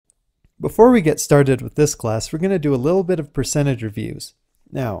Before we get started with this class, we're going to do a little bit of percentage reviews.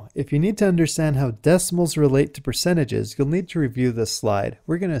 Now, if you need to understand how decimals relate to percentages, you'll need to review this slide.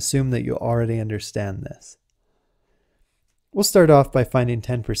 We're going to assume that you already understand this. We'll start off by finding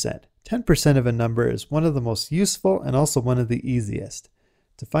 10%. 10% of a number is one of the most useful and also one of the easiest.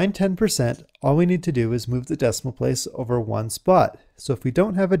 To find 10%, all we need to do is move the decimal place over one spot. So if we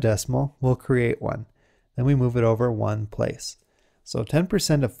don't have a decimal, we'll create one. Then we move it over one place. So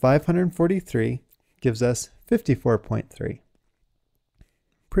 10% of 543 gives us 54.3.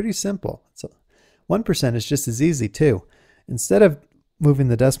 Pretty simple. So 1% is just as easy too. Instead of moving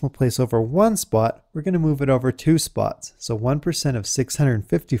the decimal place over one spot, we're going to move it over two spots. So 1% of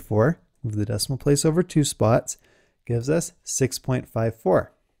 654, move the decimal place over two spots, gives us 6.54.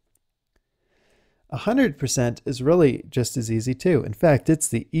 100% is really just as easy too. In fact, it's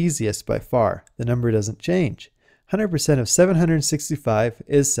the easiest by far. The number doesn't change. 100% of 765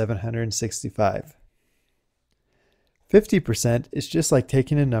 is 765. 50% is just like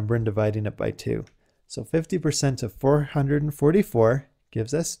taking a number and dividing it by 2. So 50% of 444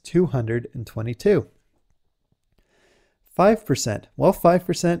 gives us 222. 5%. Well,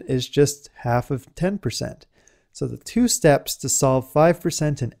 5% is just half of 10%. So the two steps to solve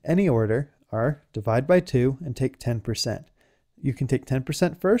 5% in any order are divide by 2 and take 10%. You can take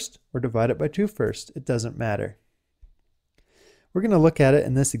 10% first or divide it by 2 first. It doesn't matter. We're going to look at it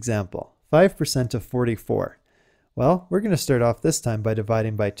in this example. 5% of 44. Well, we're going to start off this time by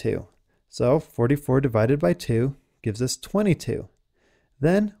dividing by 2. So 44 divided by 2 gives us 22.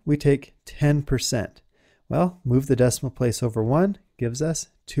 Then we take 10%. Well, move the decimal place over 1 gives us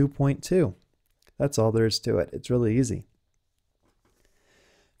 2.2. That's all there is to it. It's really easy.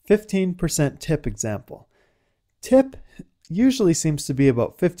 15% tip example. Tip usually seems to be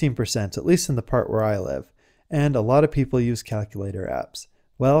about 15%, at least in the part where I live. And a lot of people use calculator apps.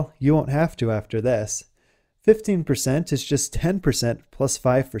 Well, you won't have to after this. 15% is just 10% plus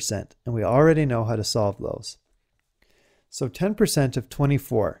 5%, and we already know how to solve those. So 10% of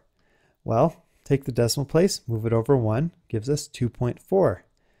 24. Well, take the decimal place, move it over 1, gives us 2.4.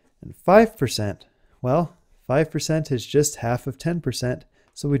 And 5%, well, 5% is just half of 10%,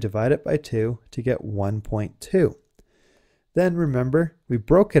 so we divide it by 2 to get 1.2. Then remember, we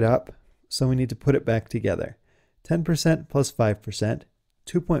broke it up, so we need to put it back together. 10% plus 5%,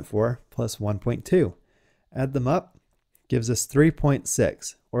 2.4 plus 1.2. Add them up, gives us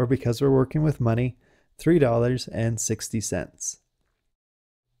 3.6, or because we're working with money, $3.60.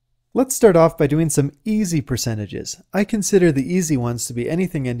 Let's start off by doing some easy percentages. I consider the easy ones to be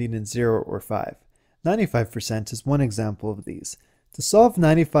anything ending in 0 or 5. 95% is one example of these. To solve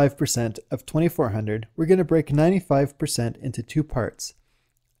 95% of 2400, we're going to break 95% into two parts.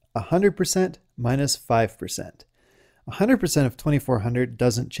 100% minus 5%. 100% of 2400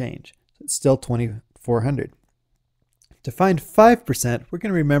 doesn't change. It's still 2400. To find 5%, we're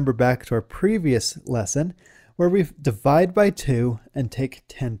going to remember back to our previous lesson where we divide by 2 and take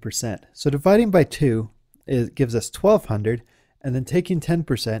 10%. So dividing by 2 gives us 1200, and then taking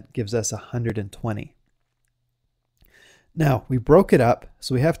 10% gives us 120. Now, we broke it up,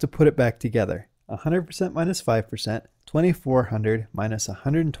 so we have to put it back together. 100% minus 5%, 2400 minus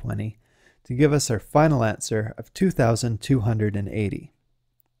 120, to give us our final answer of 2,280.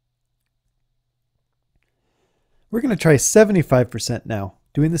 We're going to try 75% now,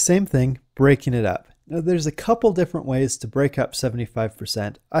 doing the same thing, breaking it up. Now there's a couple different ways to break up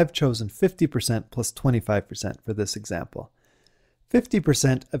 75%. I've chosen 50% plus 25% for this example.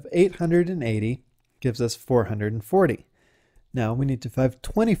 50% of 880 gives us 440. Now we need to find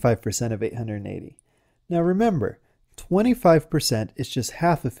 25% of 880. Now remember, 25% is just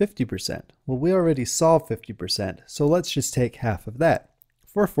half of 50%. Well, we already solved 50%, so let's just take half of that.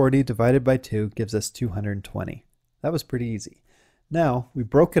 440 divided by 2 gives us 220. That was pretty easy. Now we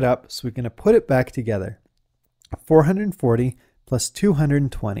broke it up, so we're going to put it back together. 440 plus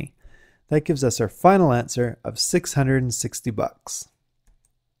 220. That gives us our final answer of 660 bucks.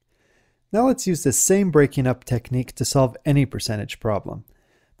 Now let's use the same breaking up technique to solve any percentage problem.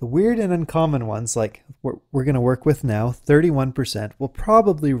 The weird and uncommon ones, like we're going to work with now, 31%, we'll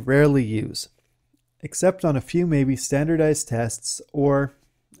probably rarely use, except on a few maybe standardized tests or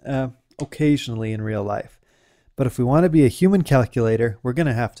occasionally in real life. But if we want to be a human calculator, we're going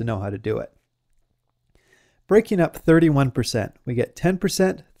to have to know how to do it. Breaking up 31%, we get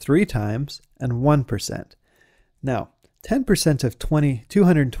 10% 3 times and 1%. Now, 10% of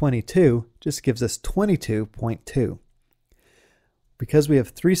 222 just gives us 22.2. Because we have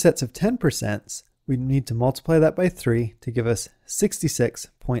 3 sets of 10%, we need to multiply that by 3 to give us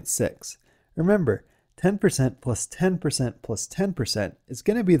 66.6. Remember, 10% plus 10% plus 10% is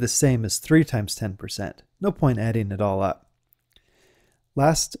going to be the same as 3 times 10%. No point adding it all up.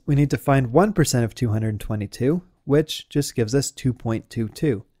 Last, we need to find 1% of 222, which just gives us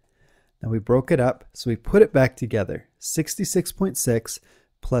 2.22. Now we broke it up, so we put it back together. 66.6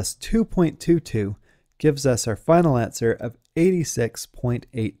 plus 2.22 gives us our final answer of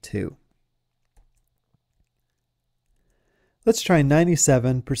 86.82. Let's try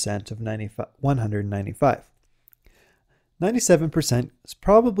 97% of 195. 97% is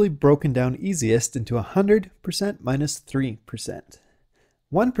probably broken down easiest into 100% minus 3%.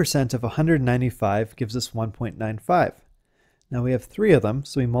 1% of 195 gives us 1.95. Now we have 3 of them,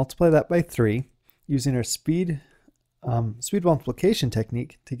 so we multiply that by 3 using our speed multiplication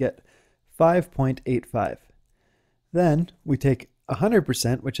technique to get 5.85. Then we take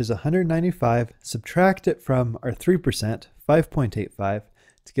 100%, which is 195, subtract it from our 3%, 5.85,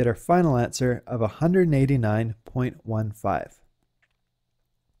 to get our final answer of 189.15.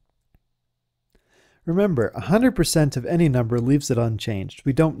 Remember, 100% of any number leaves it unchanged.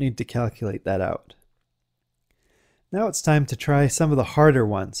 We don't need to calculate that out. Now it's time to try some of the harder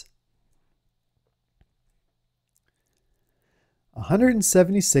ones.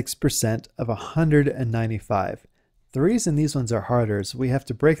 176% of 195. The reason these ones are harder is we have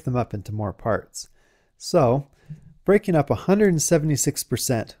to break them up into more parts. So, breaking up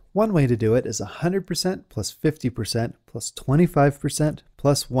 176%, one way to do it is 100% plus 50% plus 25%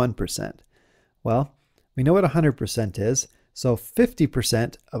 plus 1%. Well, we know what 100% is, so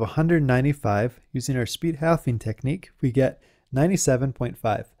 50% of 195, using our speed halving technique, we get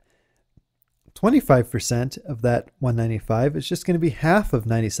 97.5. 25% of that 195 is just going to be half of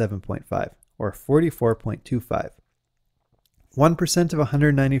 97.5, or 44.25. 1% of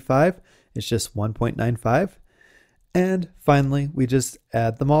 195 is just 1.95. And finally, we just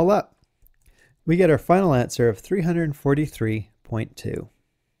add them all up. We get our final answer of 343.2.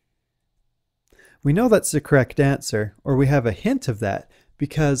 We know that's the correct answer, or we have a hint of that,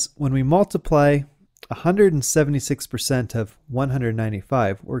 because when we multiply 176% of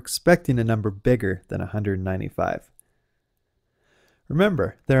 195, we're expecting a number bigger than 195.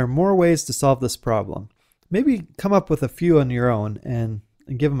 Remember, there are more ways to solve this problem. Maybe come up with a few on your own and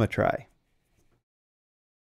give them a try.